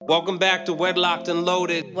Welcome back to Wedlocked and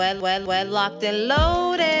Loaded. Wedlocked and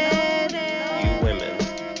loaded. You women.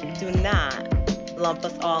 Do not lump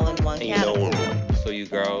us all in one category. So you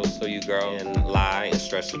girls, and lie and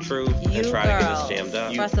stretch the truth You and try girls, to get us jammed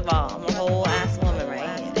up. First of all, I'm a whole ass woman,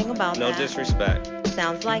 right? Think about No that. disrespect.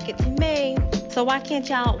 Sounds like it to me. So why can't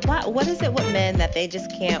y'all? What is it with men that they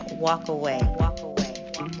just can't walk away?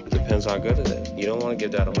 Depends how good it is. You don't want to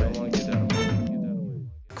give that away.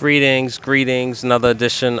 Greetings. Another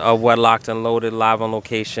edition of Wedlocked and Loaded, live on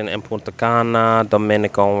location in Punta Cana,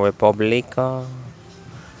 Dominican Republica.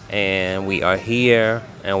 And we are here,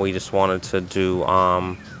 and we just wanted to do,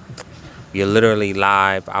 you're literally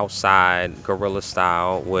live outside, guerrilla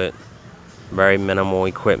style, with very minimal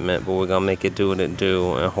equipment, but we're going to make it do what it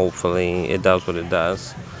do, and hopefully it does what it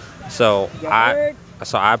does. So I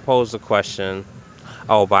posed a question.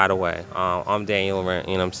 Oh, by the way, I'm Daniel Laurent,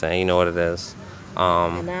 you know what I'm saying? You know what it is.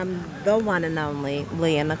 And I'm the one and only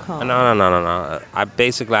Leah Nicole. No. I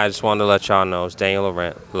just wanted to let y'all know it's Daniel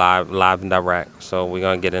Laurent, live and direct. So we're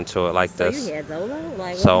gonna get into it like this. So you here, Zola?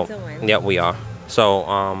 Like, So, what you doing? Yep, we are.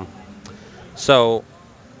 So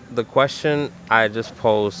the question I just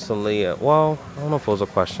posed to Leah. Well, I don't know if it was a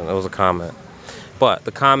question. It was a comment. But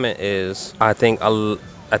the comment is, I think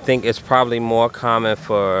it's probably more common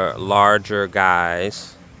for larger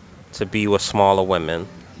guys to be with smaller women.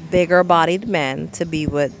 Bigger bodied men to be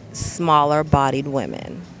with smaller bodied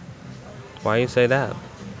women. Why you say that?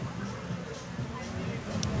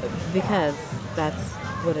 Because that's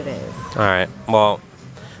what it is. All right. Well,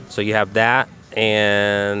 so you have that,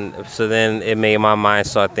 and so then it made my mind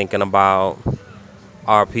start thinking about,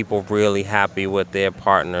 are people really happy with their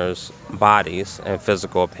partner's bodies and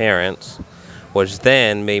physical appearance? Which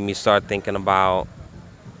then made me start thinking about,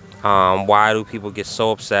 why do people get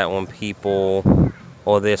so upset when people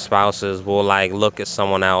or their spouses will like look at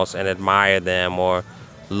someone else and admire them or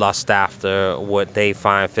lust after what they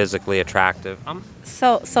find physically attractive?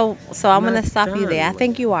 So I'm gonna not stop you there. I done.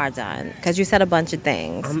 think you are done because you said a bunch of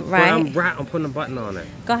things, right? I'm putting a button on it.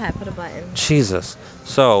 Go ahead, put a button. Jesus.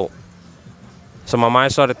 So my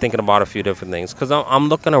mind started thinking about a few different things, because I'm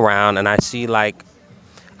looking around and I see a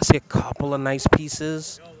couple of nice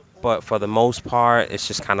pieces, but for the most part it's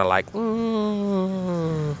just kind of like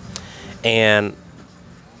and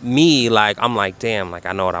me, I'm like, damn,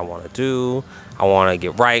 I know what I want to do. I want to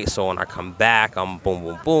get right, so when I come back, I'm boom,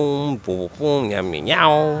 meow.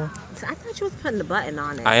 So I thought you was putting the button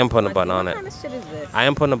on it. I am putting a button on it. What kind of shit is this? I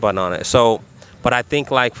am putting a button on it. So, but I think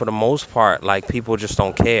for the most part, people just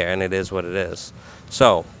don't care, and it is what it is.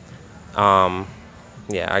 So, yeah,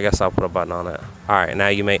 I guess I'll put a button on it. All right, now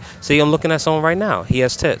you may see. I'm looking at someone right now. He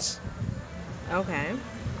has tits. Okay.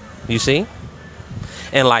 You see?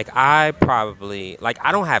 And I probably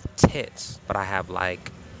I don't have tits, but I have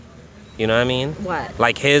you know what I mean?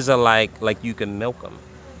 What? His are like you can milk them.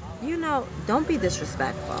 You know, don't be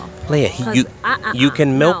disrespectful. Leah, you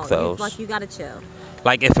can milk those. You gotta chill.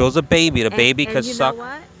 If it was a baby, the baby could you suck. Know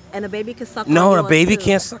what? And a baby could suck on No, yours the baby too.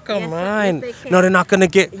 can't suck on Yes, mine. yes, they can. No, they're not gonna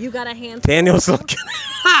get. You got a handful. Daniel's looking.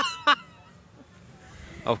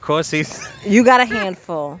 Of course he's. You got a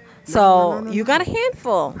handful. So No. you got a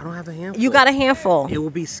handful. I don't have a handful. You got a handful. It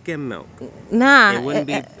will be skim milk. Nah. It wouldn't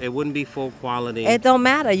be. It wouldn't be full quality. It don't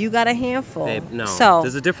matter. You got a handful. No. So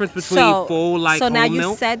there's a difference between full So now whole you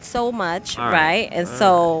milk. said so much, All right? And All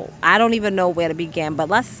so I don't even know where to begin.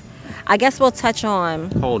 But I guess we'll touch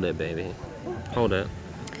on. Hold it, baby. Hold it.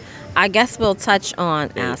 I guess we'll touch on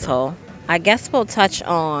There you asshole. I guess we'll touch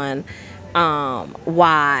on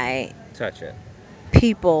why Touch it.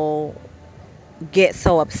 people get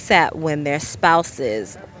so upset when their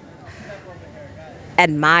spouses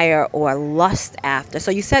admire or lust after. So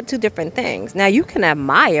you said two different things. Now you can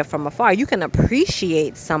admire from afar. You can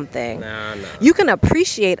appreciate something. No. You can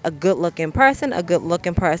appreciate a good-looking person, a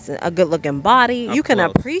good-looking body. Up You can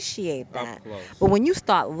close. appreciate that. Up close. But when you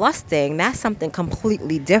start lusting, that's something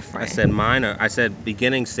completely different. I said minor. I said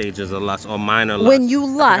beginning stages of lust or minor lust. When you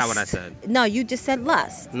lust. I forgot what I said. No, you just said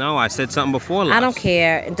lust. No, I said something before lust. I don't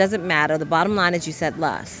care. It doesn't matter. The bottom line is you said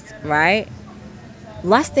lust, right?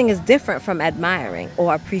 Lusting is different from admiring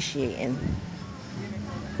or appreciating.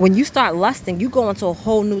 When you start lusting, you go into a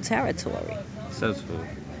whole new territory. Says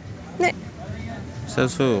who? Nah.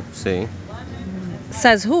 Says who? See?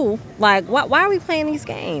 Says who? Why are we playing these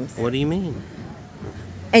games? What do you mean?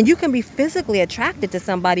 And you can be physically attracted to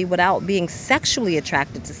somebody without being sexually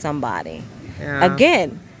attracted to somebody. Yeah.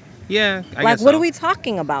 Again. Yeah, I guess what so. are we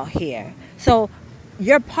talking about here? So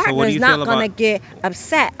your partner is not going to get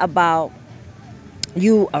upset about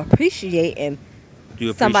you appreciating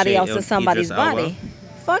somebody else in somebody's body.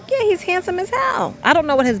 Fuck yeah, he's handsome as hell. I don't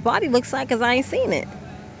know what his body looks like because I ain't seen it.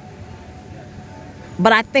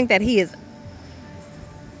 But I think that his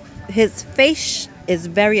face is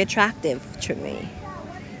very attractive to me.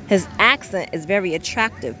 His accent is very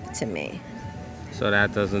attractive to me. So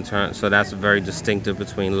that's very distinctive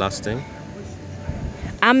between lusting.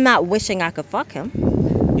 I'm not wishing I could fuck him.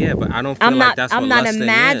 Yeah, but I don't feel like that's what lusting is. I'm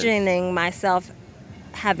not imagining myself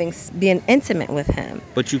being intimate with him.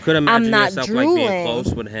 But you could imagine yourself like being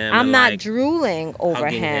close with him. I'm not like drooling over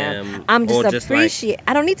him. I'm just appreciating.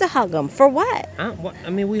 I don't need to hug him. For what? I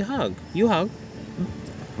mean, we hug. You hug.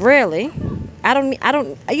 Really? I don't,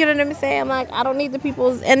 you know what I'm saying? Like, I don't need the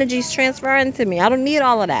people's energies transferring to me. I don't need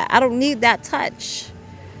all of that. I don't need that touch.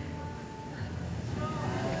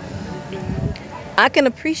 I can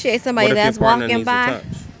appreciate somebody that's walking by.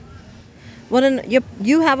 Well, then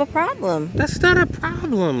you have a problem. That's not a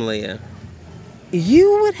problem, Leah.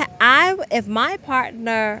 You would if my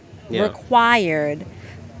partner required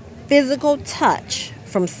physical touch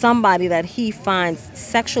from somebody that he finds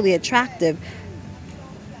sexually attractive,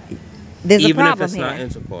 there's a problem here. Even if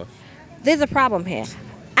it's not intercourse. There's a problem here.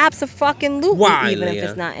 Absolutely. Why, even Leah? if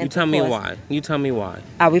it's not intercourse. You tell me why.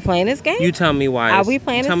 Are we playing this game? You tell me why. Are we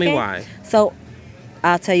playing this game? Tell me why. So,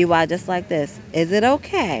 I'll tell you why just like this. Is it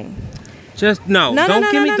okay? Just no. No. No.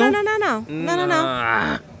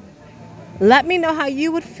 Let me know how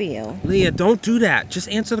you would feel. Leah, don't do that. Just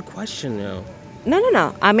answer the question, yo.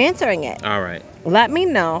 No. I'm answering it. All right. Let me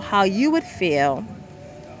know how you would feel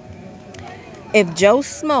if Joe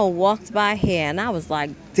Smo walked by here and I was like,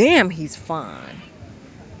 damn, he's fine.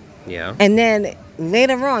 Yeah. And then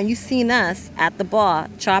later on, you seen us at the bar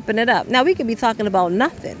chopping it up. Now, we could be talking about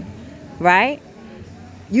nothing, right?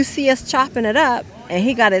 You see us chopping it up, and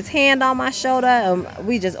he got his hand on my shoulder, and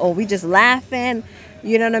we just laughing,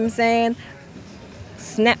 you know what I'm saying?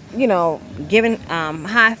 Snap, giving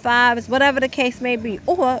high fives, whatever the case may be.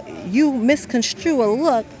 Or you misconstrue a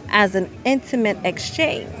look as an intimate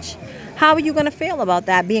exchange. How are you going to feel about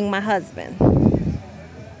that being my husband?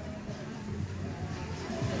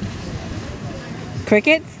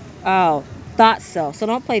 Crickets? Oh, thought so. So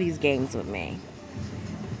don't play these games with me.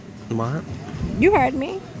 What? You heard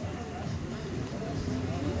me.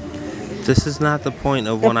 This is not the point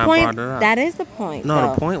of when I brought it up. That is the point. No,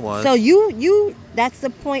 though. The point was. So you that's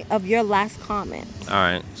the point of your last comment. All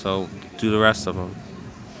right. So do the rest of them.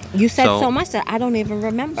 You said so much that I don't even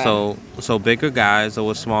remember. So bigger guys are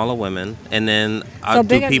with smaller women, and then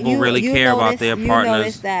do people really care about their partner's You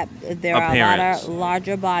notice that there appearance? Are a lot of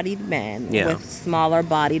larger-bodied men with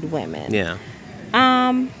smaller-bodied women. Yeah.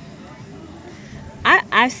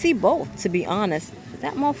 I see both, to be honest. Is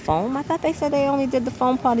that more foam? I thought they said they only did the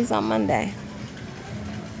foam parties on Monday.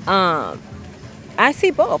 I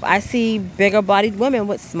see both. I see bigger-bodied women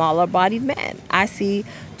with smaller-bodied men. I see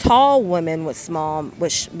tall women with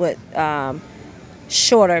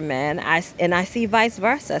shorter men. I see vice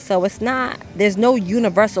versa. So there's no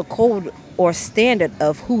universal code or standard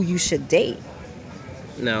of who you should date.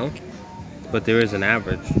 No, but there is an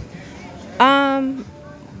average.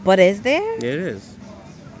 But is there? It is.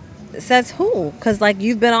 Says who? Because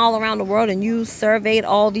you've been all around the world and you surveyed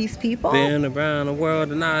all these people. Been around the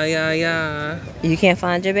world and You can't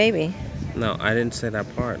find your baby. No, I didn't say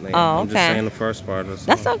that part, man. Oh, okay. I'm just saying the first part of the song.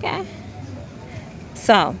 That's okay.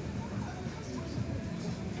 So,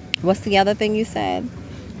 what's the other thing you said?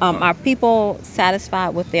 Are people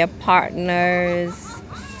satisfied with their partner's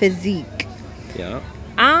physique? Yeah.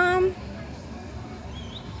 I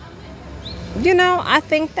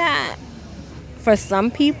think that for some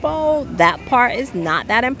people, that part is not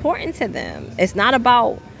that important to them. It's not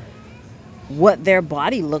about what their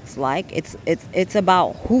body looks like. It's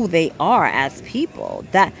about who they are as people.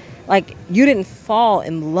 That you didn't fall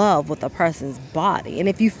in love with a person's body. And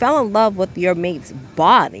if you fell in love with your mate's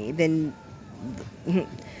body, then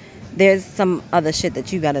there's some other shit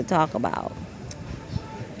that you got to talk about.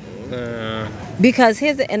 Because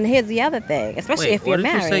here's the other thing, especially if you're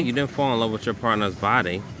married. What did you say? You didn't fall in love with your partner's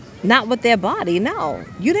body? Not with their body, no.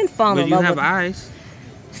 You didn't fall in love with... But you have eyes.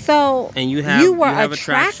 So, and you were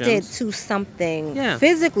attracted to something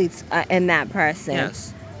physically in that person.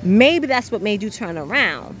 Yes. Maybe that's what made you turn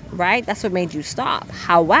around, right? That's what made you stop.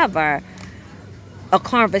 However, a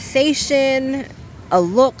conversation, a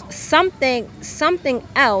look, something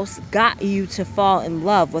else got you to fall in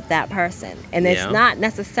love with that person. And it's not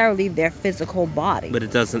necessarily their physical body. But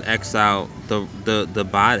it doesn't X out the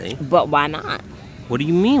body. But why not? What do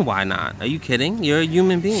you mean, why not? Are you kidding? You're a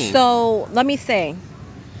human being. So, let me say,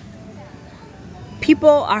 people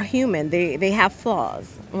are human. They have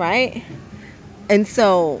flaws, right? And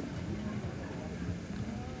so,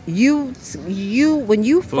 when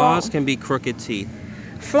you flaws can be crooked teeth.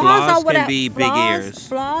 Flaws can be big ears.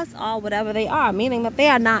 Flaws are whatever they are, meaning that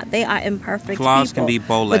they are imperfect Flaws people. can be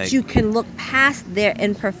bow leg. But you can look past their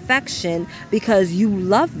imperfection because you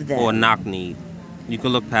love them. Or knock knee. You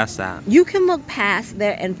can look past that. You can look past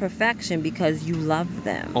their imperfection because you love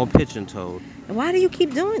them. Or pigeon toed. Why do you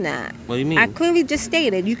keep doing that? What do you mean? I clearly just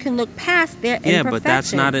stated you can look past their imperfection. Yeah, but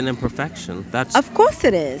that's not an imperfection. That's Of course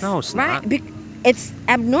it is. No, it's right? not. It's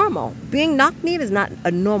abnormal. Being knock-kneed is not a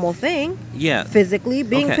normal thing. Yeah. Physically,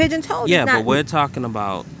 being Okay. pigeon-toed Yeah, is not. but we're talking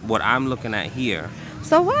about what I'm looking at here.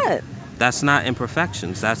 So what? That's not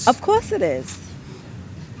imperfections. That's Of course it is.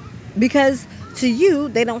 Because to you,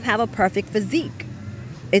 they don't have a perfect physique.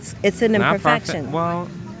 It's an not imperfection. perfect. Well,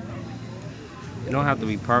 you don't have to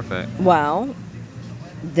be perfect. Well,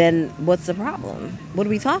 then what's the problem? What are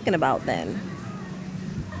we talking about then?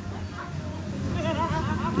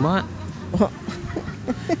 What?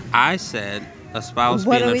 I said a spouse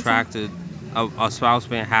What being are we attracted, a spouse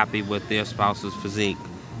being happy with their spouse's physique.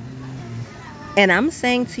 And I'm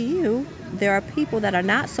saying to you, there are people that are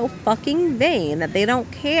not so fucking vain that they don't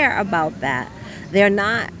care about that. They're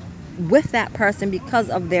not with that person because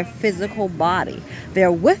of their physical body.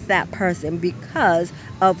 They're with that person because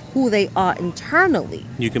of who they are internally.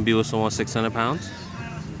 You can be with someone 600 pounds?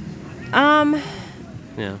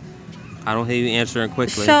 Yeah. I don't hear you answering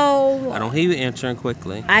quickly. So I don't hear you answering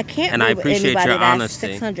quickly. I can't And be I with appreciate anybody your that's honesty.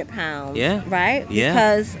 600 pounds. Yeah. Right? Yeah.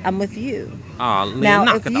 Because I'm with you. Oh, Leah, Now,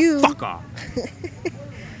 knock if it you- the fuck off.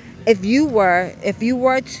 If you were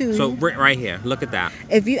to So right here, look at that.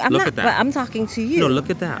 if you I'm look not at that. but I'm talking to you. No,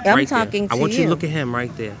 look at that. I'm right talking there. to I want you you. to look at him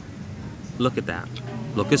right there. Look at that.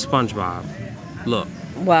 Look at SpongeBob. Look.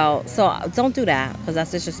 Well, so don't do that because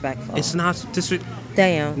that's disrespectful. It's not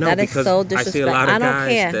Damn, No, that is because so I see disrespectful. a lot of I don't guys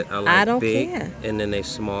care. that are I like don't big, care. and then they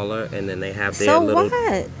smaller, and then they have their So little.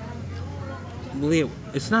 what? Leah,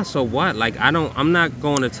 it's not so what. Like I'm not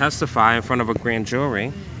going to testify in front of a grand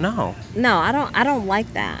jury. No. No, I don't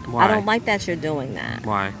like that. Why? I don't like that you're doing that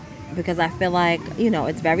Why? because I feel like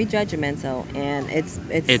it's very judgmental and it's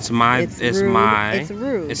rude. It's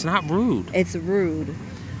rude. It's not rude. It's rude.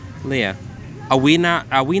 Leah, are we not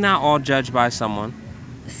all judged by someone?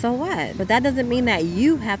 So what? But that doesn't mean that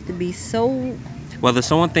you have to be so. Whether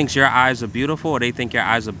someone thinks your eyes are beautiful or they think your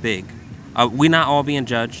eyes are big, are we not all being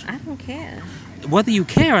judged? I don't care. Whether you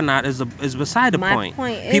care or not is beside the My point.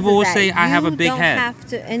 point is People will that say I have a big you don't head. have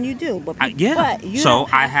to, and you do. But Yeah. But you So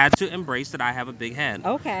don't I have- had to embrace that I have a big head.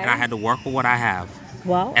 Okay. And I had to work with what I have.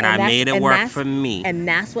 Well, And I that's- made it and work that's- for me. And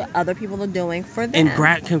that's what other people are doing for them.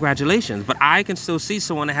 And congratulations. But I can still see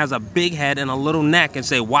someone that has a big head and a little neck and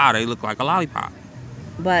say, wow, they look like a lollipop.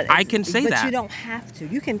 But I can say that. But you don't have to.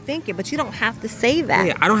 You can think it, but you don't have to say that.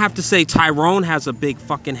 Yeah, I don't have to say Tyrone has a big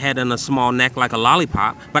fucking head and a small neck like a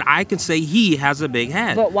lollipop, but I can say he has a big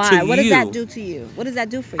head. But why? To What does you. that do to you? What does that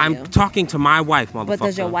do for you? I'm talking to my wife, motherfucker. But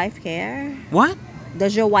does your wife care? What?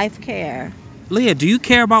 Does your wife care? Leah, do you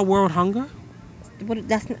care about world hunger?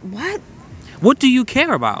 What? What do you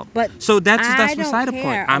care about? But so that's I beside the don't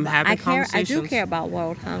point. care I'm about- having I conversations. do care about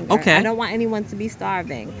world hunger. Okay. I don't want anyone to be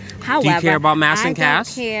starving. However, Do you care about mass and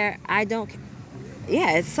caste? I don't care.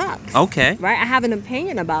 Yeah, it sucks. Okay. Right? I have an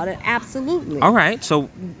opinion about it. Absolutely. All right. So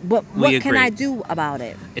But We what can agree. I do about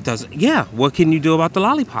it? it doesn't. Yeah. What can you do about the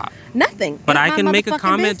lollipop? Nothing. But Ain't I my can make a motherfucking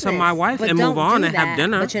comment to my business. wife But and move don't on do and have that,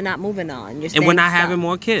 dinner. But you're not moving on. You're And we're staying not stuck. having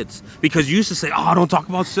more kids because you used to say, "Oh, don't talk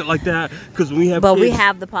about shit like that," because we have. But kids. we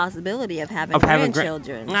have the possibility of having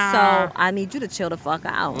grandchildren. Nah. So I need you to chill the fuck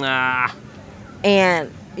out. Nah, And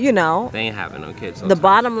they ain't having no kids. the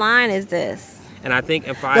bottom line is this. And I think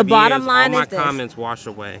in 5 The years, bottom all line my is this. comments wash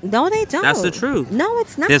away. No, they don't. That's the truth. No,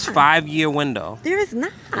 it's not. There's 5-year window. There is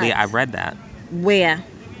not. Leah, I read that. Where?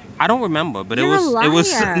 I don't remember, but You're it was. a It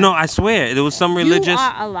was. liar. No, I swear, it was some religious. You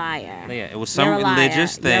are a liar. Yeah, it was some You're a liar.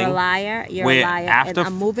 religious thing. You're a liar. You're where a liar. after And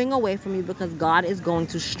I'm moving away from you because God is going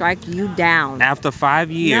to strike you down. After 5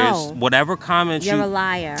 years, No. whatever comments You're you. a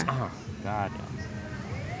liar. Oh God.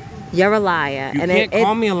 You're a liar. You and can't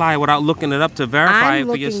call me a liar without looking it up to verify I'm it for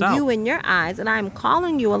looking yourself. you in your eyes, and I'm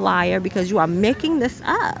calling you a liar because you are making this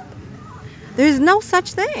up. There's no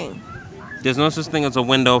such thing. There's no such thing as a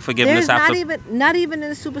window of forgiveness There's after. not even in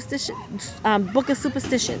the superstition book of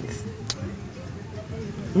superstitions.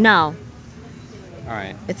 No, All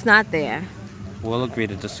right, it's not there. we'll agree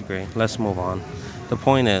to disagree. Let's move on. The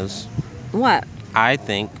point is, What? I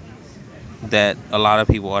think that a lot of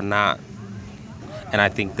people are not, and I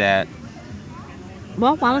think that.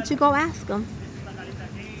 Well, why don't you go ask them?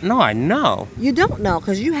 No, I know. You don't know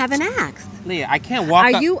because you haven't asked. Leah, I can't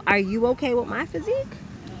walk up. Are you okay with my physique?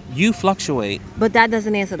 You fluctuate. But that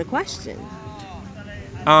doesn't answer the question.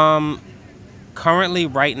 Currently,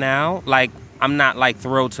 right now, like I'm not like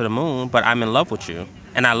thrilled to the moon, but I'm in love with you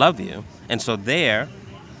and I love you. And so there,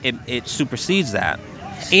 it supersedes that.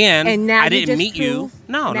 And now I you didn't just meet you. prove.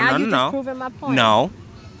 No, Now no, no, you no, just no. proving my point. No.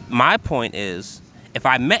 My point is, if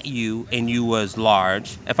I met you and you was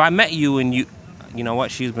large, if I met you and you know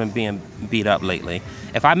what? She's been being beat up lately.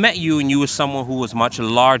 If I met you and you was someone who was much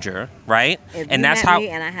larger, right? If And you that's met how. me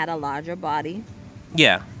and I had a larger body.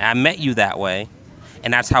 Yeah, I met you that way,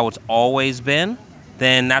 and that's how it's always been.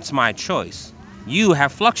 Then that's my choice. You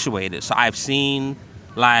have fluctuated, so I've seen,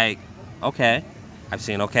 like, okay, I've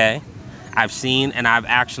seen okay. I've seen and I've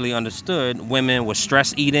actually understood women with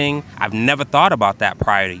stress eating. I've never thought about that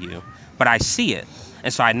prior to you, but I see it.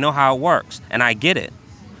 And so I know how it works and I get it.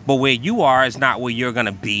 But where you are is not where you're going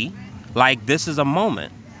to be. Like, this is a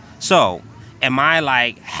moment. So am I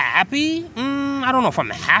like happy? I don't know if I'm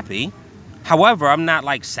happy. However, I'm not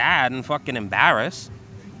like sad and fucking embarrassed.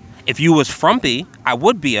 If you was frumpy, I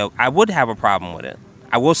would have a problem with it.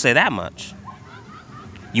 I will say that much.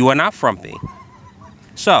 You are not frumpy.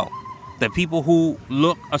 So the people who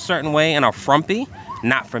look a certain way and are frumpy,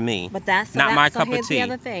 not for me. But that's not my cup here's of tea. the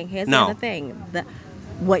other thing. Here's the other thing.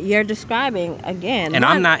 What you're describing again. And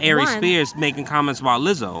I'm not Ari Spears making comments about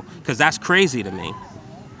Lizzo, because that's crazy to me.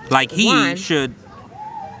 Like, he should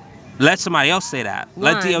let somebody else say that.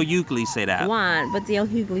 Let D.L. Hughley say that. But D.L.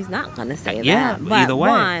 Hughley's not gonna say that. Yeah, But either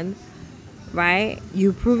way. Right?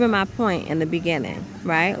 You proving my point in the beginning,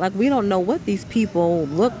 right? Like, we don't know what these people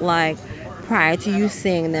look like prior to you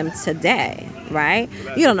seeing them today, right?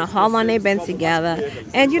 You don't know how long they've been together.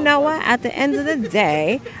 And you know what? At the end of the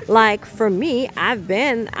day, like, for me, I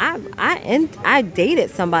dated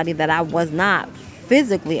somebody that I was not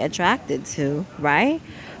physically attracted to, right?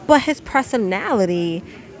 But his personality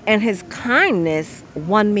and his kindness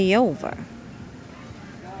won me over.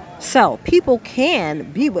 So people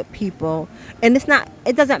can be with people, and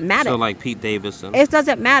it doesn't matter. So like Pete Davidson. It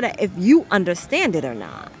doesn't matter if you understand it or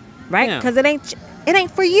not, right? Because it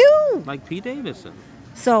ain't for you. Like Pete Davidson.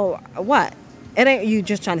 So what? It ain't you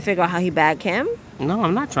just trying to figure out how he bagged him? No,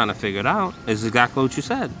 I'm not trying to figure it out. It's exactly what you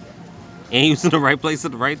said. And he was in the right place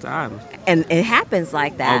at the right time. And it happens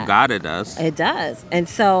like that. Oh God, it does. It does. And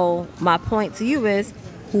so my point to you is,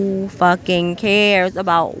 who fucking cares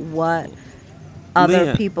about what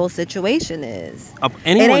other people's situation is?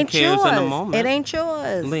 Anyone cares in the moment. It ain't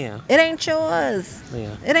yours. Leah. It ain't yours.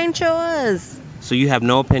 Leah. It ain't yours. So you have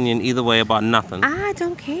no opinion either way about nothing. I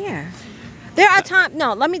don't care. There are times.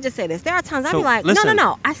 No, let me just say this. There are times I be like, listen,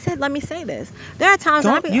 no. I said, let me say this. There are times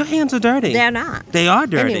I be your hands are dirty. They're not. They are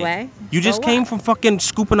dirty. Anyway. You just came from fucking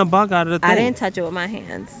scooping a bug out of the thing. I didn't touch it with my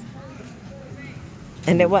hands.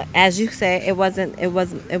 And it was, as you say, it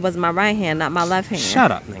was my right hand, not my left hand.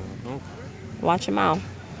 Shut up, nigga. Watch your mouth.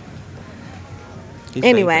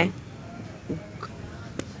 Anyway.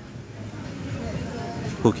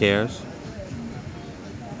 Who cares?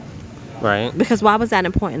 Right? Because why was that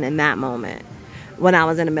important in that moment when I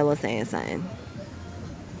was in the middle of saying something?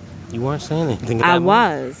 You weren't saying anything. I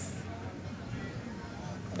was.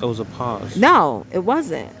 It was a pause. No, it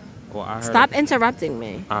wasn't. Well, I heard Stop interrupting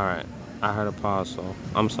me. All right. I heard a pause, so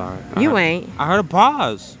I'm sorry. You ain't. I heard a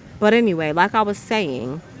pause. But anyway, like I was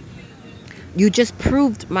saying, you just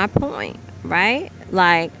proved my point, right?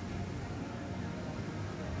 Like,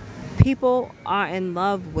 people are in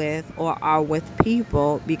love with or are with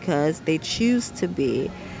people because they choose to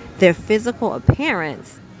be. Their physical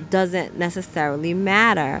appearance doesn't necessarily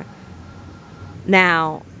matter.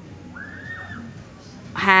 Now,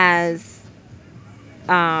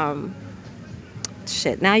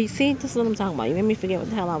 now you see, this is what I'm talking about. You made me forget what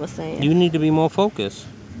the hell I was saying. You need to be more focused.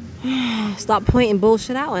 Stop pointing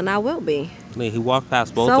bullshit out, and I will be. He walked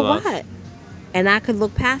past both of us. So what? And I could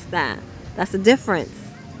look past that. That's the difference.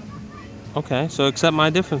 Okay, so accept my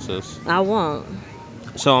differences. I won't.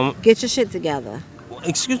 So get your shit together.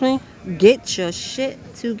 Excuse me? Get your shit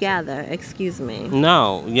together. Excuse me.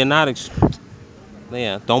 No, you're not.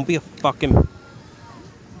 Yeah, don't be a fucking.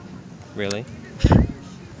 Really?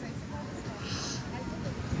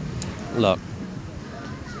 Look.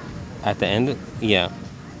 At the end, yeah.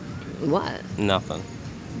 What? Nothing.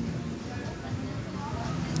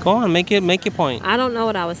 Go on, make your point. I don't know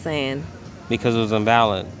what I was saying. Because it was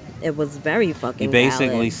invalid. It was very fucking You basically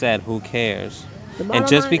valid. Said, who cares? And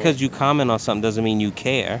just because you comment on something doesn't mean you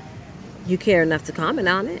care. You care enough to comment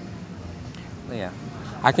on it. Yeah.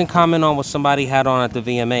 I can comment on what somebody had on at the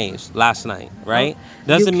VMAs last night, right?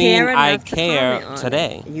 Doesn't mean I care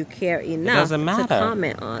today. You care enough to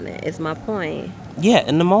comment on it. It's my point. Yeah,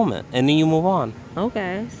 in the moment. And then you move on.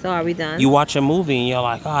 Okay, so are we done? You watch a movie and you're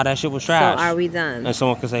like, oh, that shit was trash. So are we done? And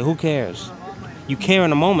someone can say, who cares? You care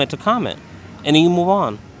in the moment to comment. And then you move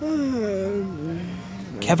on.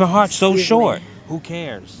 Kevin Hart's so Excuse short. me. Who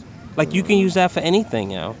cares? Like, you can use that for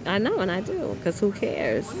anything, yo. I know, and I do, because who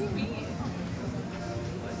cares?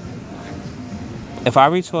 If I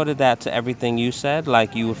retorted that to everything you said,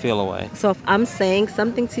 like, you would feel away. So if I'm saying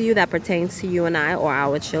something to you that pertains to you and I or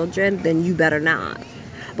our children, then you better not.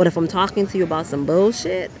 But if I'm talking to you about some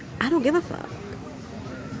bullshit, I don't give a fuck.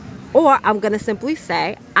 Or I'm going to simply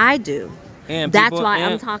say, I do. And That's people, why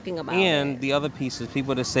and, I'm talking about And it. the other piece is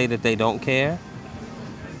people that say that they don't care,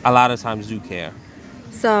 a lot of times do care.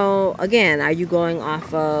 So, again, are you going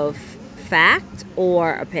off of fact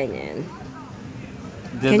or opinion?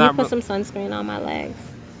 There's Can you not put some sunscreen on my legs?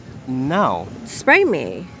 No. Spray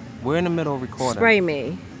me. We're in the middle of recording. Spray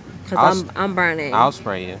me. Because I'm burning. I'll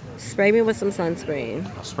spray you. Spray me with some sunscreen.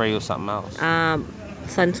 I'll spray you with something else.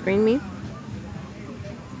 Sunscreen me.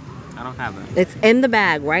 I don't have it. It's in the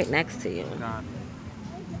bag right next to you. God.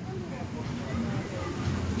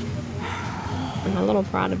 And my little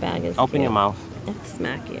Prada bag is Open cute. your mouth. It'll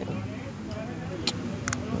smack you. I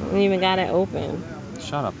don't even got it open.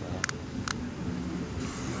 Shut up, man.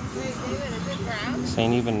 This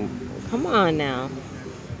ain't even... Come on now.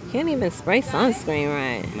 Can't even spray sunscreen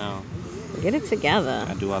right. No. Get it together.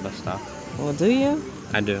 I do other stuff. Well, do you?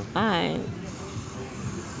 I do. Alright.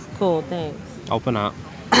 Cool, thanks. Open up.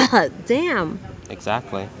 Damn.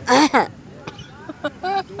 Exactly.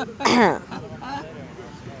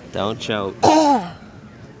 Don't choke.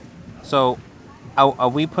 So, are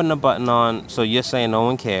we putting a button on? So you're saying no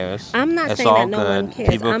one cares? I'm not It's saying all that no good. one cares.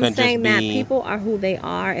 People I'm can saying just that be... people are who they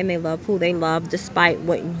are and they love who they love despite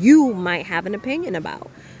what you might have an opinion about.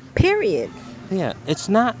 Period. Yeah, it's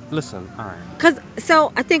not... Listen, all right.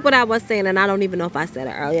 So I think what I was saying, and I don't even know if I said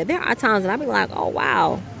it earlier, there are times that I be like, oh,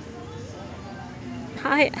 wow.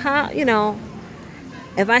 How, you know,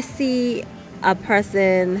 if I see a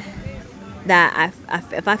person that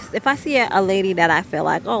if I see a lady that I feel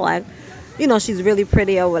like, oh, like, you know, she's really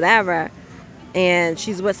pretty or whatever, and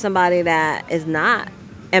she's with somebody that is not,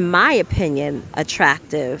 in my opinion,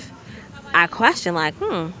 attractive, I question like,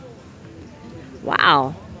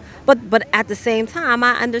 wow. But at the same time,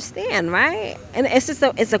 I understand, right? And it's just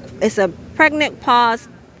it's a pregnant pause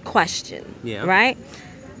question, Yeah. right?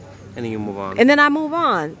 And then you move on. And then I move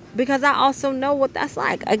on because I also know what that's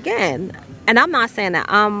like. Again, and I'm not saying that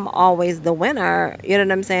I'm always the winner. You know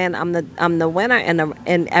what I'm saying? I'm the winner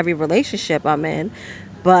in every relationship I'm in.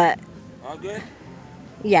 But All good?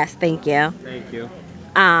 yes, thank you. Thank you.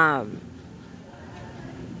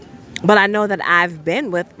 But I know that I've been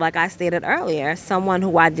with, like I stated earlier, someone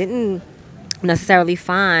who I didn't necessarily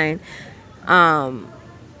find.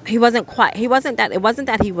 It wasn't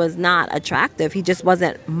that he was not attractive. He just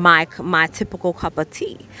wasn't my typical cup of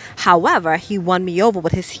tea. However, he won me over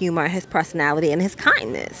with his humor, his personality, and his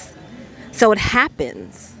kindness. So it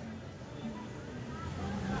happens.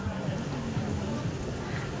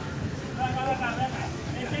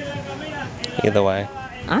 Either way.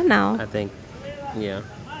 I know. I think, yeah.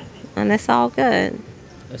 And it's all good.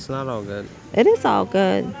 It's not all good. It is all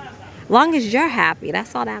good. Long as you're happy,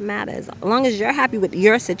 that's all that matters. As long as you're happy with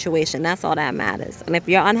your situation, that's all that matters. And if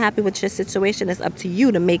you're unhappy with your situation, it's up to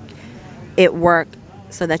you to make it work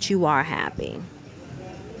so that you are happy.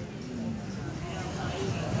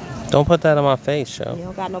 Don't put that in my face, yo. You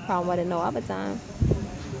don't got no problem with it no other time.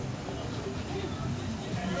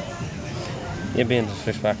 You're being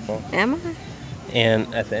disrespectful. Am I?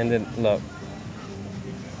 And at the end of... Look.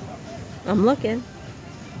 I'm looking.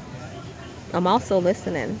 I'm also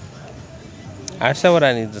listening. I said what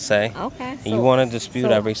I need to say. Okay. And you want to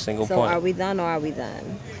dispute every single so point. So are we done or are we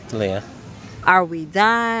done? Leah. Are we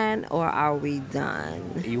done or are we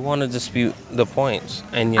done? You want to dispute the points.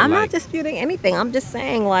 And you're I'm like... not disputing anything. I'm just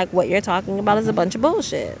saying, like, what you're talking about is a bunch of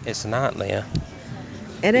bullshit. It's not, Leah.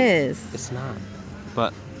 It is. It's not.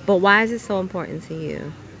 But why is it so important to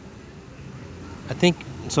you? I think...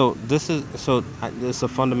 So, there's a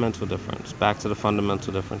fundamental difference. Back to the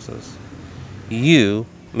fundamental differences. You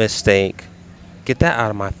mistake... Get that out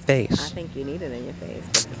of my face. I think you need it in your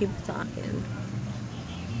face. But keep talking.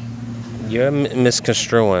 You're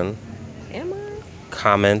misconstruing, Am I?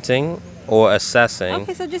 commenting, or assessing.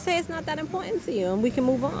 Okay, so just say it's not that important to you and we can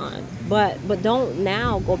move on. But don't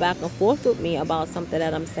now go back and forth with me about something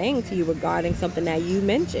that I'm saying to you regarding something that you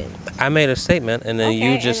mentioned. I made a statement and then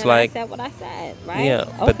okay, you just and then like... I said what I said, right? Yeah.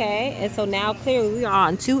 Okay, and so now clearly we are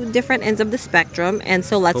on two different ends of the spectrum, and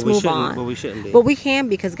so let's move on. But we shouldn't be. But we can,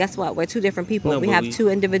 because guess what? We're two different people. No, we but have we- two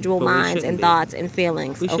individual but we minds shouldn't and be. thoughts and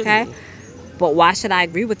feelings, We shouldn't okay? be. But why should I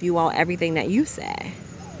agree with you on everything that you say?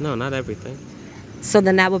 No, not everything. So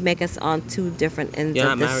then that would make us on two different ends You're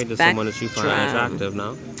of not the married spectrum. to someone that you find unattractive,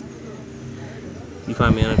 no? You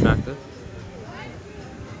find me unattractive?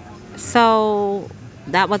 So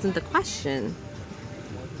that wasn't the question.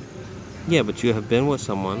 Yeah, but you have been with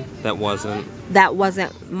someone that wasn't. That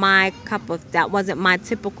wasn't my that wasn't my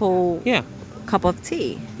typical Yeah, cup of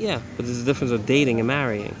tea. yeah. But there's a difference of dating and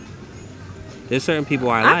marrying. There's certain people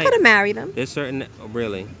I I like. could have married him. There's certain. Oh,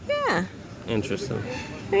 really? Yeah. Interesting.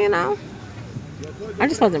 You know. I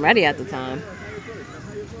just wasn't ready at the time.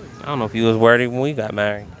 I don't know if you was worried when we got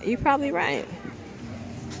married. You're probably right.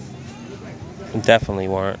 You definitely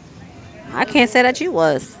weren't. I can't say that you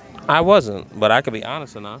was. I wasn't, but I could be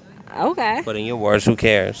honest enough. Okay. But in your words, who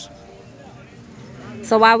cares?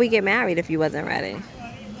 So why we get married if you wasn't ready?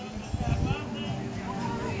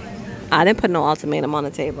 I didn't put no ultimatum on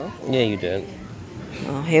the table. Yeah, you did.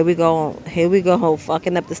 Oh, here we go. Here we go,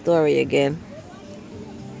 fucking up the story again.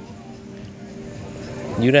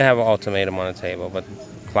 You didn't have an ultimatum on the table, but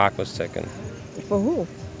the clock was ticking. For who?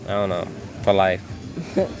 I don't know. For life.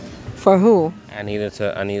 For who? I needed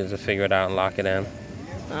to figure it out and lock it in.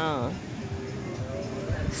 Oh.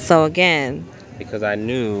 So again. Because I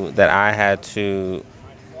knew that I had to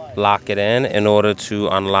lock it in order to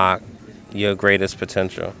unlock your greatest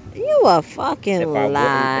potential. You a fucking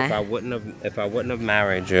lie. If I wouldn't have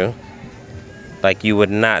married you, like you would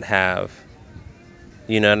not have.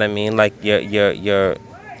 You know what I mean? Like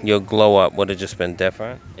your glow up would have just been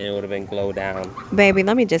different, and it would have been glow down. Baby,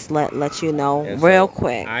 let me just let you know And real so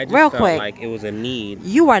quick. I just Real felt quick. like it was a need.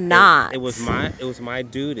 You are not. It was my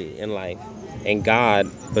duty in life, and God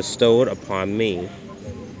bestowed upon me,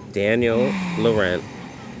 Daniel Laurent,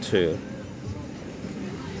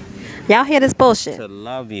 Y'all hear this bullshit? to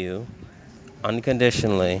love you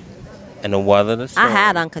unconditionally, and to weather the storm. I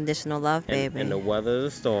had unconditional love, baby. And to weather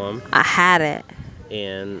the storm, I had it.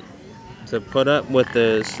 and to put up with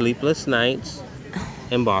the sleepless nights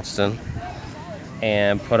in Boston,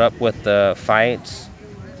 and put up with the fights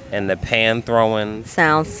and the pan throwing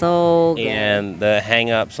Sounds so good. and the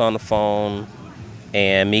hang-ups on the phone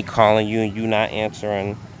and me calling you and you not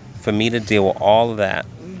answering. For me to deal with all of that,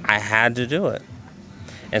 I had to do it.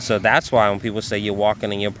 And so that's why when people say you're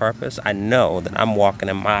walking in your purpose, I know that I'm walking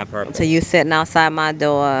in my purpose. So you sitting outside my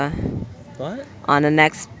door What? on the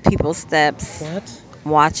next people's steps, What?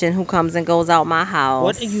 watching who comes and goes out my house.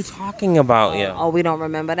 What are you talking about, yeah? Oh, we don't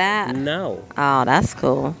remember that? No. Oh, that's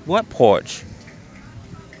cool. What porch?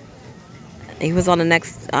 He was on the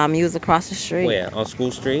next, he was across the street. Where? On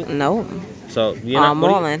School Street? No. So you're not.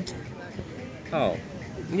 Moreland. Oh.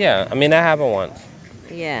 Yeah, I mean that happened once.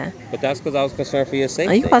 Yeah. But that's because I was concerned for your Oh,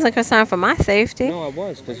 safety. you wasn't concerned for my safety. No, I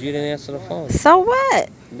was, because you didn't answer the phone. So what?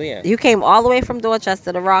 But yeah, You came all the way from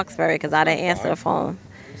Dorchester to Roxbury because I didn't answer the phone.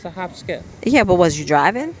 it's a hop skip. Yeah, but was you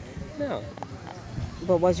driving? No.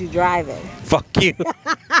 But was you driving? Fuck you.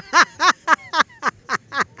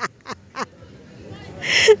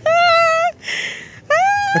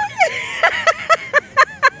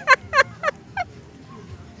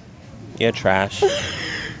 You're trash.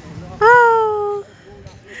 Oh.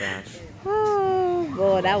 Trash. Oh,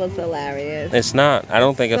 boy, that was hilarious. It's not. I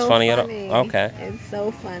don't think it's So funny at all. funny. Okay. It's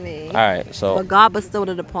so funny. All right. So But God bestowed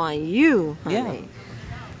it upon you, honey.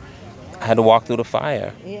 Yeah. I had to walk through the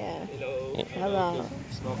fire. Yeah. Hello.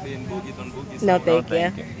 No, thank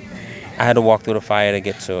you. I had to walk through the fire to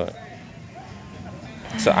get to it.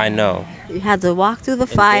 So I know. You had to walk through the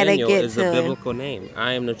And fire Daniel to get is to a it. biblical name.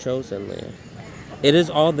 I am the chosen, Leah. It is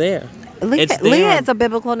all there. Leah, It's there. Leah is a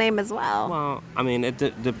biblical name as well. Well, I mean, it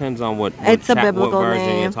depends on what It's a what biblical version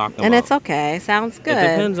name. you're talking And about. it's okay. Sounds good. It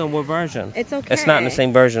depends on what version. It's okay. It's not in the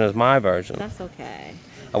same version as my version. That's okay.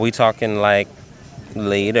 Are we talking like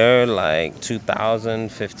later, like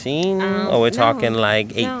 2015? Or we're talking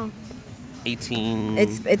like No. 18?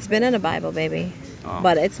 It's been in the Bible, baby. Oh.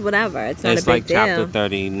 But it's whatever. It's not It's a big like chapter deal.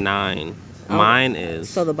 39. Oh, Mine is.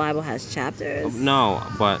 So the Bible has chapters. No,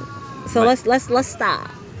 but. So like- let's stop.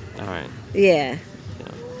 All right. Yeah. Yeah.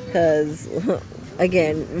 Because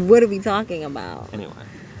again, what are we talking about? Anyway.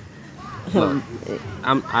 Look,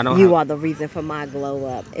 I don't. You have, are the reason for my glow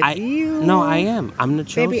up. If you No, I am. I'm the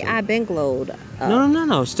chosen. Baby, I've been glowed up.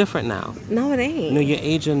 No. It's different now. No, it ain't. No, you're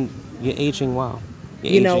aging. You're aging well.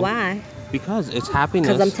 You're You know aging- why? Because it's happiness.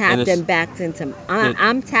 Because I'm and tapped it's- and back into.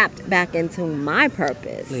 I'm tapped back into my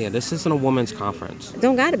purpose. Leah, this isn't a woman's conference.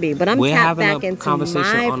 Don't gotta be, but I'm We're tapped having back a into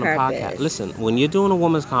conversation my on the purpose. podcast. Listen, when you're doing a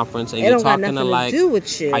woman's conference and It you're don't got talking nothing to like to do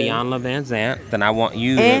with you. Ayanla Van Zant, then I want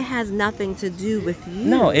you It to. has nothing to do with you.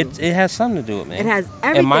 No, it has something to do with me. It has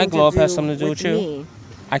everything And my to glow up do has something to do with you. me.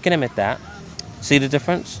 I can admit that. See the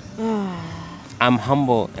difference? I'm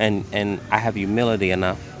humble and I have humility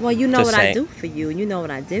enough. Well, you know to what say, I do for you. You know what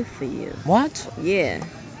I did for you. What? Yeah.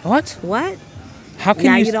 What? What? How can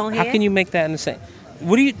Now you? you don't How hear? can you make that in the same?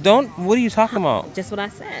 What are you talking about? Just what I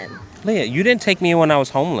said. Leah, you didn't take me in when I was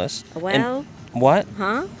homeless. Well, And what?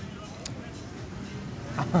 huh?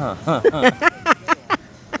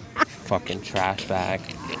 Fucking trash bag.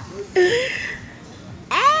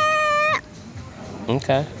 Ah!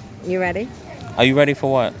 Okay. You ready? Are you ready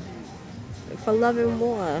for what? For loving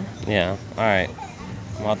more. Yeah. All right.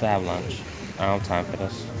 I'm about to have lunch. I don't have time for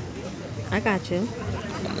this. I got you.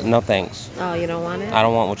 No thanks. Oh, you don't want it? I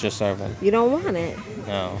don't want what you're serving. You don't want it?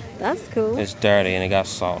 No. That's cool. It's dirty and it got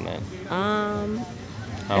salt in it. I I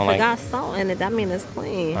if don't it like. got salt in it, that means it's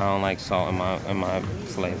clean. I don't like salt in my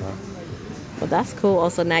flavor. But that's cool.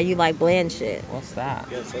 Also, now you like bland shit. What's that?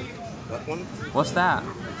 Yeah, so that one, What's that?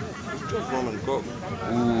 it's just rum and coke.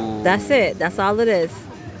 Ooh. That's it. That's all it is.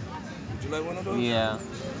 Would you like one of those? Yeah.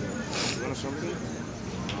 You want something?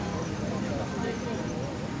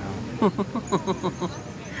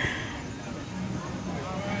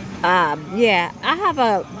 Yeah. I have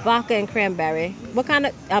a vodka and cranberry. What kind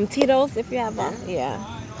of Tito's? If you have one, yeah.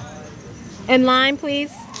 And lime,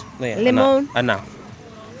 please. Leah, Limon. Enough.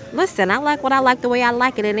 Listen, I like what I like the way I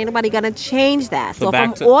like it, and ain't nobody gonna change that. So So if back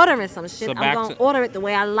I'm to- ordering some shit, so I'm back gonna to- order it the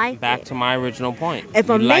way I like Back it. to my original point. If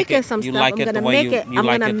I'm You like making it- some you stuff, like I'm it the gonna way make you- it. you I'm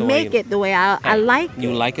like gonna it the way make you- it the way I Hey, like You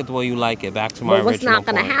it. like it the way you like it. Back to my But what's original not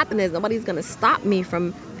gonna point. happen is nobody's gonna stop me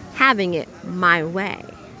from having it my way.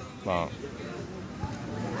 Well.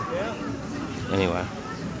 Anyway.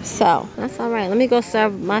 So that's all right. Let me go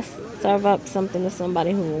serve up something to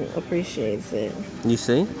somebody who appreciates it. You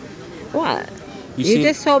see? What? You You see?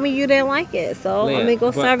 just told me you didn't like it, so Leah, let me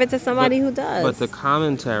go but- serve it to somebody but- who does. But the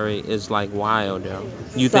commentary is like wild, yo.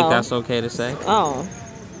 You So? think that's okay to say? Oh,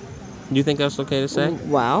 You think that's okay to say?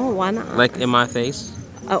 well, why not? Like in my face?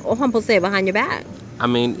 Oh, humble say behind your back. I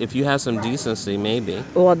mean, if you had some decency, maybe.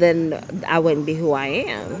 Well, then I wouldn't be who I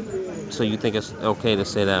am. So you think it's okay to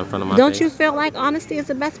say that in front of my Don't face? you feel like honesty is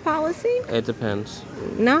the best policy? It depends.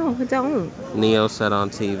 No, it don't. Neo said on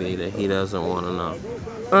TV that he doesn't want to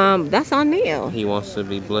know. That's on Neil. He wants to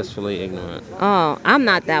be blissfully ignorant. Oh, I'm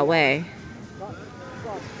not that way.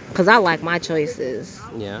 Cause I like my choices.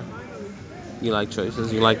 Yeah. You like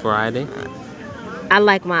choices? You like variety? I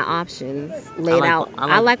like my options laid like- out. I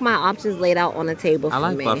I like- like my options laid out on the table for I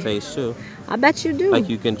like me. buffets too. I bet you do. Like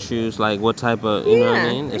you can choose like what type of, you know what I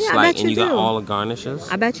Yeah, mean? It's yeah, I like, bet and you you got do. all the garnishes.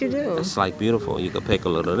 I bet you do. It's like beautiful. You could pick a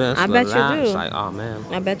little of this, I a bet little you of that. do. It's like, oh man.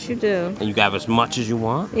 I bet you do. And you got as much as you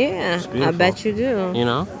want. Yeah, It's I beautiful. bet you do. You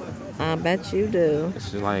know? I bet you do.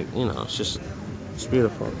 It's just like, you know, it's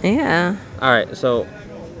beautiful. Yeah. All right, so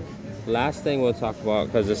last thing we'll talk about,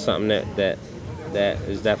 because it's something that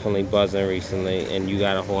is definitely buzzing recently, and you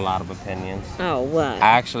got a whole lot of opinions. Oh, what? I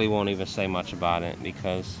actually won't even say much about it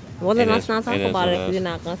because. Well, then it let's is- not talk it is about what it if is. you're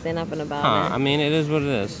not gonna say nothing about I mean, it is what it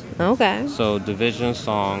is. it. Okay. So, Division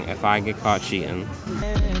song, If I Get Caught Cheating.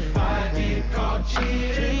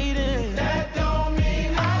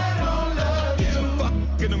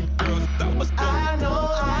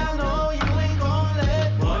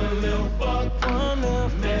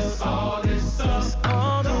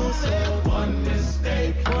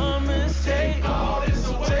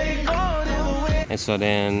 And so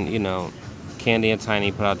then, you know, Kandi and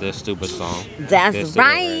Tiny put out their stupid song. Their That's stupid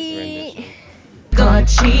right. rendition. Caught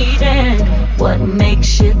cheating. What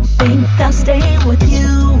makes you think I'll stay with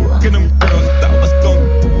you?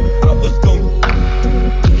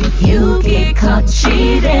 If you get caught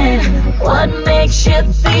cheating, what makes you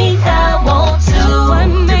think I want to?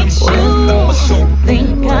 What makes you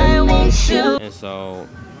think I want to? And so,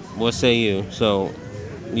 what say you? So,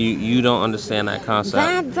 you don't understand that concept,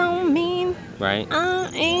 That don't mean right? I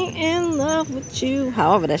ain't in love with you.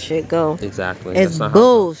 However that shit go. Exactly. It's That's not how-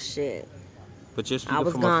 bullshit. But you're I speaking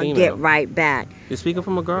was from a gonna female. get right back. You're speaking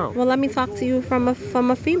from a girl. Well, let me talk to you from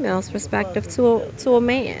a female's perspective to a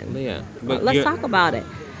man. Yeah. But Let's you're- talk about it.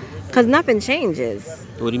 Cause nothing changes.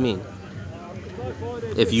 What do you mean?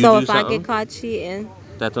 If you So do if I something, get caught cheating,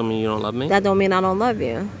 that don't mean you don't love me. that don't mean I don't love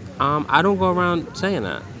you. I don't go around saying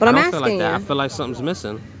that. But I I'm don't feel like asking that. I you. feel like something's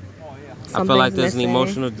missing. I feel Something's like there's missing. an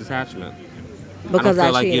emotional detachment. Because I I don't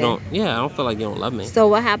feel like you cheated. don't. Yeah, I don't feel like you don't love me. So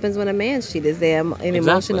what happens when a man cheats? Is there an Exactly.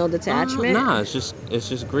 emotional detachment? Nah, it's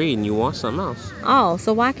just greed, and you want something else. Oh,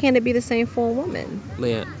 so why can't it be the same for a woman?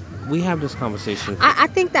 Leah, we have this conversation. I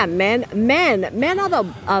think that men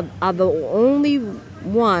are the only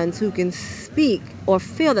ones who can speak or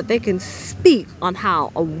feel that they can speak on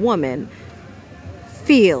how a woman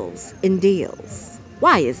feels and deals.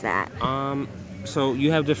 Why is that? So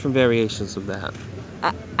you have different variations of that.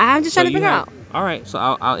 I'm just trying to you figure have- out. All right, so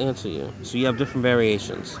I'll answer you. So you have different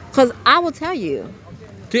variations. Because I will tell you.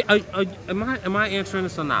 Am I answering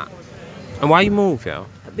this or not? And why you move, yo?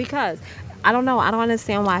 Because I don't know. I don't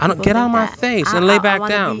understand why. I don't people get out of think my that. face and lay back I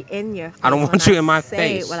wanna down. Be in your face I don't when want you in my say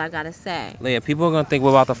face. What I gotta say. Leah, people are gonna think we're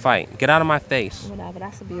about to fight. Get out of my face. Whatever.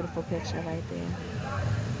 That's a beautiful picture right there.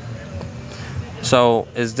 So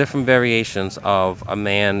it's different variations of a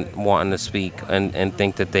man wanting to speak and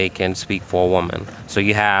think that they can speak for a woman. So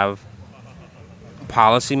you have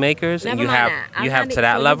policymakers and Never you mind have that. you have kinda- to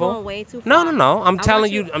that so you're level. going way too No, far. I'm I telling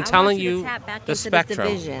want you. I'm I telling want to you tap back the into this spectrum.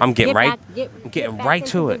 division. I'm getting Get right. back- get I'm getting back right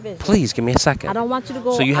into to it. division. Please give me a second. I don't want you to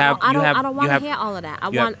go. So you have. I you have. don't want you to have. hear all of that.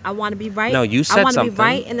 you have- I want to be right. No, you I said want to something. be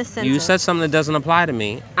right in the center. You said something that doesn't apply to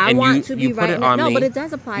me, I and want to be you put right. it on no, me. but it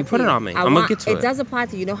does apply You to put you. it on me. I I'm gonna want- get to it. It does apply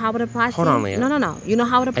to you. You know how it applies Hold to you? on, Leah. No. You know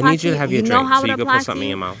how it I applies need you to have your you drink know how so it you can put applies something to in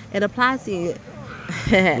you? your mouth. It applies to you.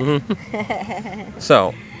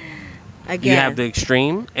 So Again. you have the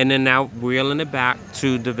extreme, and then now reeling it back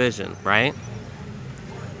to division, right?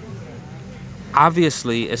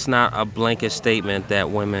 Obviously, it's not a blanket statement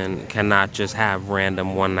that women cannot just have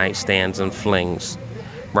random one-night stands and flings,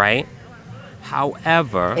 right?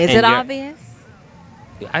 However, Is it obvious?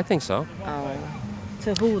 I think so. Oh.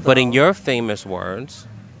 To who though? But in your famous words,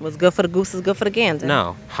 What's good for the goose is good for the gander.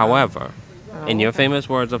 no. However, Oh, in your okay. famous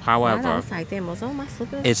words of Right, I however, was like, damn, was on my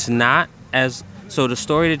slippers? it's not as so the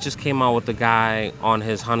story that just came out with the guy on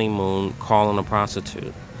his honeymoon calling a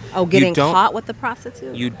prostitute. Oh, getting don't- caught with the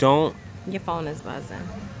prostitute? You don't Your phone is buzzing.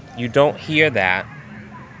 you don't hear that.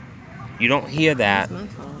 You don't hear that That's my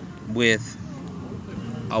phone. with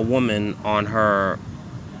a woman on her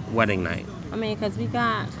wedding night. I mean, because we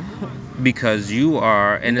got... Because you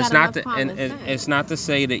are, and You it's got not enough to, and common sense. it's not to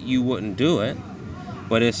say that you wouldn't do it,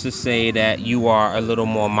 but it's to say that you are a little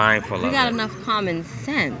more mindful We of got it. enough common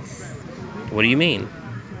sense. What do you mean?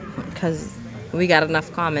 Because we got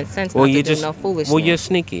enough common sense Well, not you to just do no foolishness. well, you're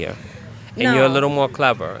sneakier, and you're a No. little more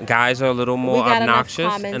clever. Guys are a little more We got enough obnoxious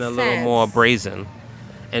common and a little sense. more brazen.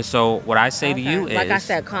 And so, what I say to Okay. you is, Like I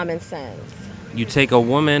said, common sense. you take a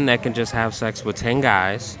woman that can just have sex with 10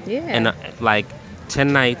 guys, Yeah. and like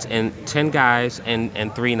 10 nights and 10 guys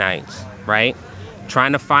and 3 nights, right?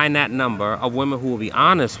 Trying to find that number of women who will be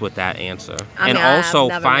honest with that answer, I and mean, also I've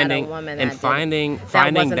never finding met a woman and that finding That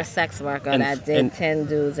finding wasn't a sex worker and- that did and- 10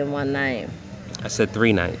 dudes in one night. I said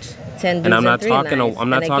 3 nights, 10 dudes and I'm in not 3 talking nights. I'm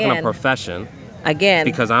not And talking a again, profession. Again,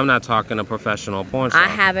 Because I'm not talking a professional porn star. I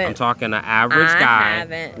haven't- I'm talking an average I guy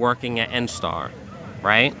haven't- working at N-Star,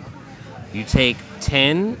 right? You take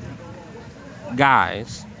 10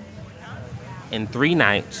 guys in 3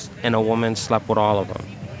 nights, and a woman slept with all of them.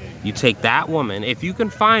 You take that woman, if you can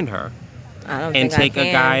find her, I don't and think take I a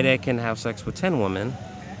can. guy that can have sex with 10 women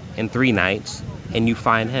in 3 nights, and you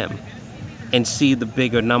find him, and see the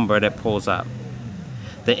bigger number that pulls up.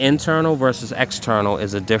 The internal versus external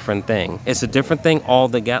is a different thing. It's a different thing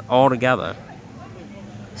altogether.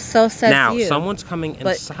 So says Now, you. someone's coming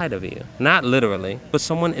But- inside of you. Not literally, but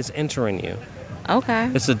someone is entering you. Okay.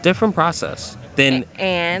 It's a different process than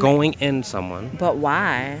And going in someone, but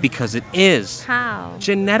why? because it is How?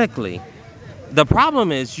 genetically. The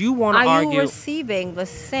problem is you want to Are you argue. receiving the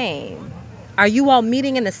same? Are you all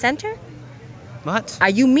meeting in the center? What? Are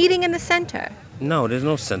you meeting in the center? No, there's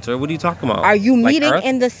no center. What are you talking about? Are you Like meeting Earth?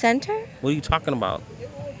 in the center? What are you talking about?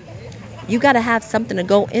 You got to have something to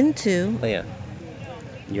go into. Leah,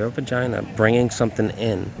 your vagina bringing something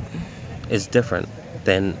in is different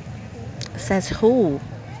than Says who?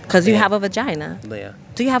 Because you Yeah. have a vagina. Leah.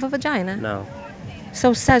 Do you have a vagina? No.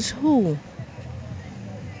 So says who?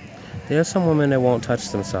 There's some women that won't touch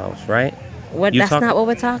themselves, right? What? You That's talk- not what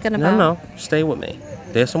we're talking about. No, stay with me.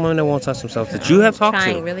 There's some women that won't touch themselves that you have talked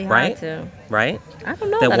Trying to, really hard right? to. Right? I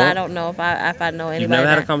don't know That that I won't- don't know if I know anybody. You've never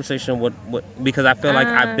had a that- conversation with because I feel like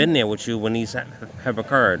I've Um, been there with you when these have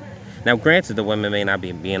occurred. Now, granted, the women may not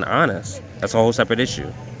be being honest. That's a whole separate issue.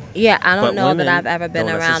 Yeah, I don't But know women that I've ever been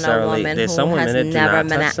don't around a necessarily- woman who there's some women has that do never not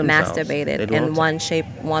touch themselves. They masturbated don't in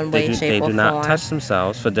one way, They shape, do or not form. touch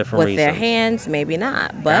themselves for different With their reasons. hands, maybe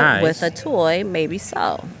not, but Guys. with a toy, maybe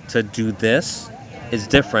so. To do this is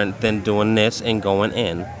different than doing this and going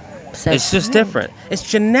in. Says It's just who? different. It's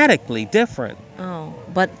genetically different. Oh,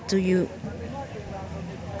 but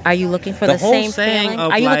are you looking for The the, whole same saying feeling?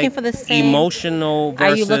 of Are you like looking for the same emotional Are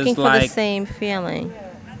versus you looking for like the same feeling?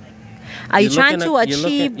 Are you You're trying looking to to- you're looking-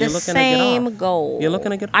 achieve you're the looking to get same off. goal? You're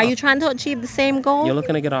looking to get Are you off. trying to achieve the same goal? you're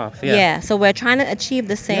looking to get off. Yeah, so we're trying to achieve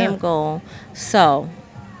the same Yeah. goal. So,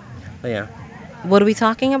 Yeah. what are we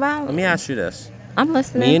talking about? Let me ask you this. I'm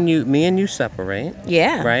listening. Me and you separate,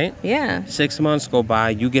 Yeah. right? Yeah. 6 months go by,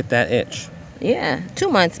 you get that itch. Yeah. 2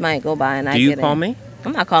 months might go by and I Do you get call it. me?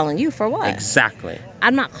 I'm not calling you for what? Exactly.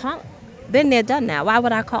 I'm not calling. Been there, done that. Why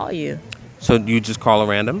would I call you? So you just call a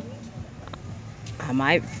random? I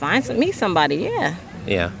might find me somebody. Yeah.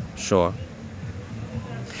 Yeah, sure.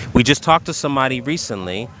 We just talked to somebody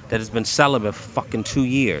recently that has been celibate for fucking 2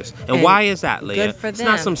 years. And why is that, Leah? Good for It's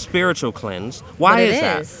not them. some spiritual cleanse. Why But it is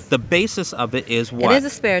that? is. The basis of it is what? It is a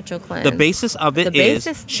spiritual cleanse. The basis of it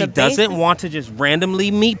is she doesn't want to just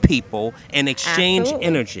randomly meet people and exchange Absolutely.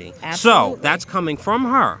 energy. So Absolutely. that's coming from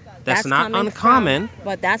her. That's not coming uncommon.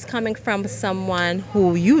 But that's coming from someone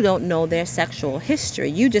who you don't know their sexual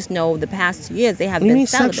history. You just know the past 2 years they have What do you been mean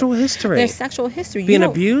celibate. sexual history? Their sexual history. Being You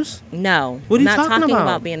don't- abused? No. What are you I'm not talking talking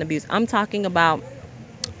about? being abused. I'm talking about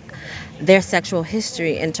their sexual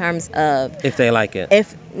history in terms of If they like it.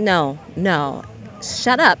 no.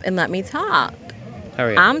 Shut up and let me talk.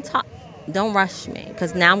 Hurry up. Don't rush me,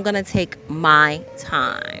 because now I'm gonna take my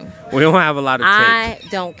time. We don't have a lot of tape. I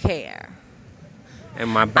don't care. And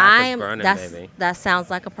my back is burning, baby. That sounds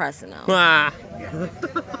like a personal. Ah.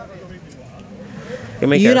 You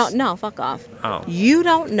make You us- don't know. Fuck off. Oh. You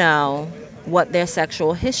don't know what their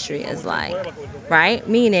sexual history is like, right?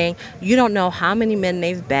 Meaning you don't know how many men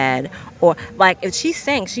they've bed, or like if she's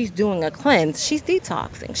saying she's doing a cleanse, she's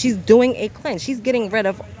detoxing. She's doing a cleanse. She's getting rid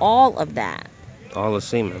of all of that. All the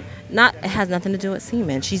semen. It has nothing to do with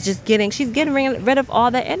semen. She's getting rid of all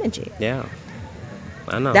that energy. Yeah.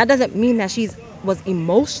 I know. That doesn't mean that was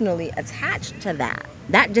emotionally attached to that.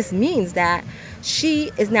 That just means that she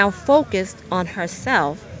is now focused on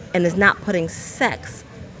herself and is not putting sex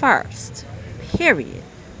first. Period.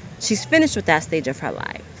 She's finished with that stage of her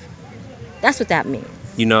life. That's what that means.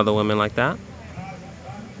 You know the women like that?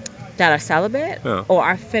 That are celibate Yeah. or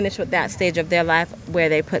are finished with that stage of their life where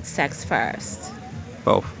they put sex first.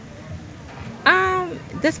 Both.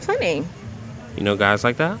 There's plenty. You know guys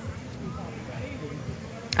like that?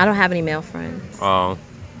 I don't have any male friends. Oh.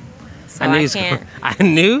 So I he's can't. I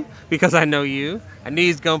knew, because I know you. I knew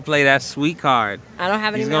he's gonna play that sweet card. I don't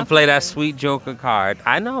have any He's male gonna play that friends, sweet Joker card.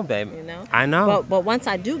 I know, baby. You know? I know. But once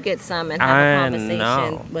I do get some and have I a conversation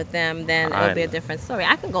know. with them, then I it'll be a know. different story.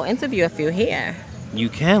 I can go interview a few here. You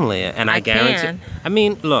can, Leah, and I I guarantee. can. I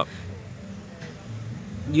mean, look.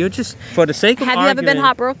 You're just for the sake of Have you ever been arguing-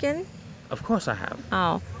 heartbroken? Of course I have.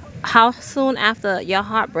 Oh. How soon after your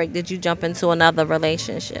heartbreak did you jump into another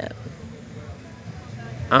relationship?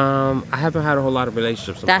 I haven't had a whole lot of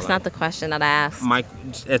relationships. In That's my not the question that I asked.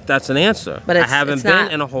 if that's an answer. But I it's haven't been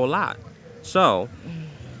not. in a whole lot. So,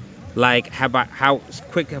 like, how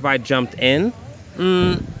quick have I jumped in?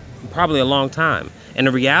 Probably a long time. And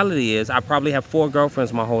the reality is, I probably have 4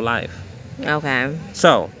 girlfriends my whole life. Okay.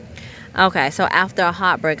 So, So after a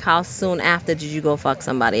heartbreak, how soon after did you go fuck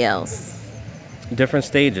somebody else? different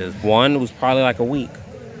stages. One was probably like a week.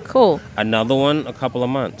 Cool. Another one, a couple of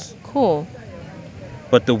months. Cool.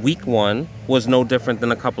 But the week one was no different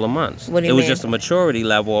than a couple of months. What do you it was mean? just a maturity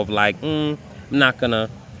level of like, I'm not gonna.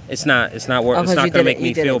 It's not worth. Oh, It's 'cause not you gonna did make it, me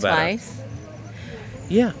you did feel it better. twice?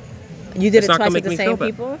 Yeah. You did It's it not twice gonna with make the me same feel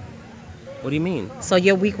better. people? What do you mean? So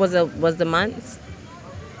your week was the months?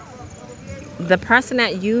 The person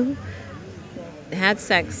that you had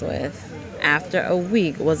sex with after a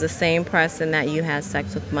week was the same person that you had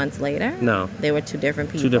sex with months later? No. They were two different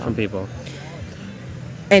people. 2 different people.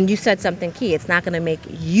 And you said something key. It's not going to make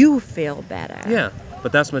you feel better. Yeah,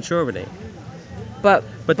 but that's maturity. But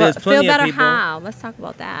there's feel plenty of better people- how? Let's talk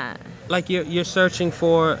about that. Like you're searching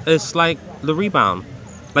for. It's like the rebound.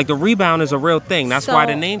 Like the rebound is a real thing. That's why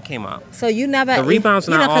the So- name came up. So you never. The rebound's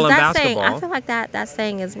not 'cause all in that saying, basketball. I feel like that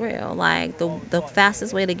saying is real. Like the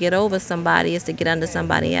fastest way to get over somebody is to get under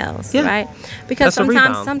somebody else, Yeah. right? Because That's a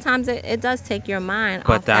rebound. sometimes it does take your mind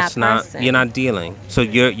But off that's that not. person. You're not dealing. So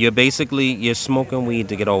you're basically you're smoking weed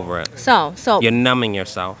to get over it. So You're numbing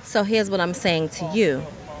yourself. So here's what I'm saying to you.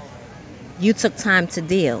 You took time to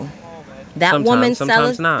deal. That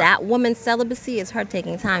Sometimes not. That woman's celibacy is her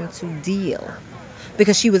taking time to deal.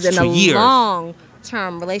 Because she was in 2 a years.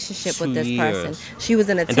 long-term relationship with 2 this person. years. She was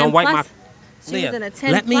in a 10 And don't wipe plus. my. She was in a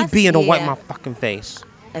 10 Let me plus be and don't wipe year. my fucking face.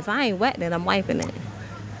 If I ain't wet, then I'm wiping it.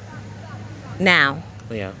 Now.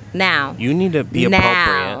 Yeah. Now. You need to be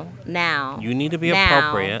appropriate. Now. You need to be now,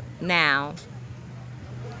 appropriate. Now.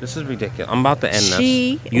 This is ridiculous. I'm about to end this.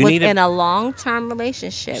 She You was need in to. a long-term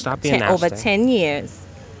relationship. Stop being over nasty. 10 years.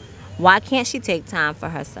 Why can't she take time for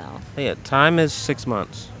herself? Yeah, time is 6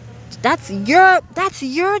 months. That's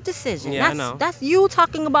your decision. Yeah, I know. That's you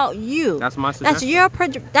talking about you. That's my That's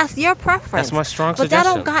suggestion. that's your preference. That's my strong But that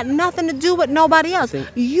suggestion. don't got nothing to do with nobody else. think-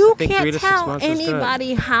 You I think can't 3 to 6 tell months is good.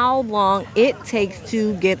 anybody how long it takes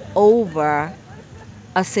to get over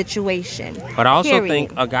a situation. But I also Period.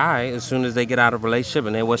 think a guy, as soon as they get out of a relationship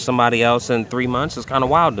and they're with somebody else in 3 months, is kind of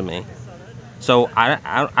wild to me. So I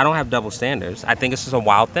don't have double standards. I think it's just a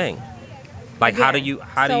wild thing. Like, how do Again,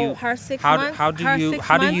 you her 6 how months, how do her you 6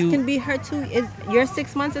 how do months you can be her your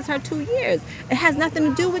 6 months is her 2 years. It has nothing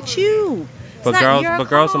to do with you. It's but not your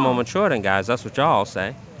girls are more call. mature than guys. That's what y'all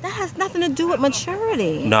say. That has nothing to do with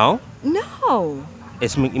maturity. No, No.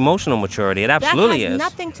 it's emotional maturity. It That absolutely has is.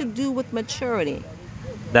 nothing to do with maturity.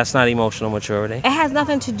 That's not emotional maturity. It has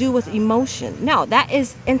nothing to do with emotion. No, that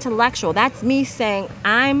is intellectual. That's me saying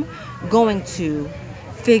I'm going to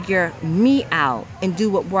figure me out and do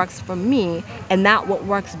what works for me and not what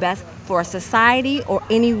works best for society or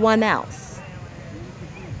anyone else.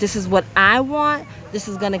 This is what I want. This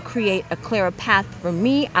is going to create a clearer path for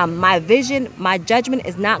me. My vision, my judgment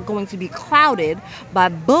is not going to be clouded by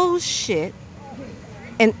bullshit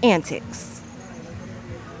and antics.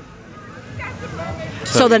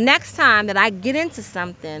 So the next time that I get into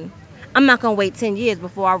something, I'm not going to wait 10 years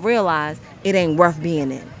before I realize it ain't worth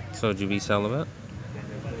being in. So would you be celibate?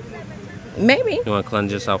 Maybe. You want to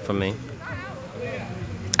cleanse yourself from me?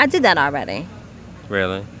 I did that already.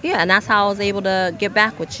 Really? Yeah, and that's how I was able to get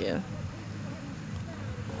back with you.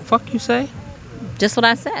 Fuck you say? Just what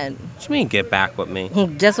I said. What you mean get back with me?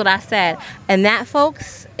 Just what I said. And that,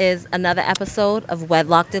 folks, is another episode of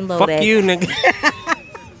Wedlocked and Loaded. Fuck you, nigga.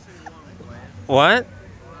 What?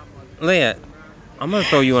 Leah, I'm gonna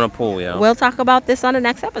throw you in a pool, yo. We'll talk about this on the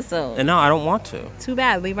next episode. And no, I don't want to. Too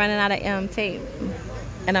bad. We're running out of tape.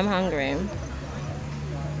 And I'm hungry.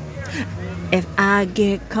 If I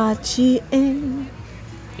get caught cheating.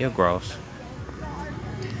 You're gross.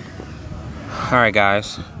 Alright,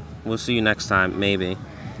 guys. We'll see you next time, maybe.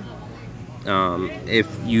 If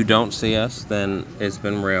you don't see us, then it's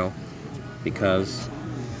been real. Because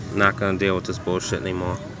I'm not gonna deal with this bullshit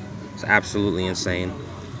anymore. It's absolutely insane.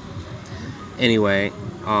 Anyway,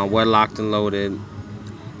 Wedlocked and Loaded.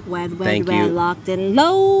 Thank you. Wedlocked and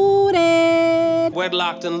Loaded.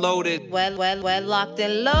 Wedlocked and Loaded. Wedlocked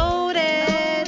and Loaded.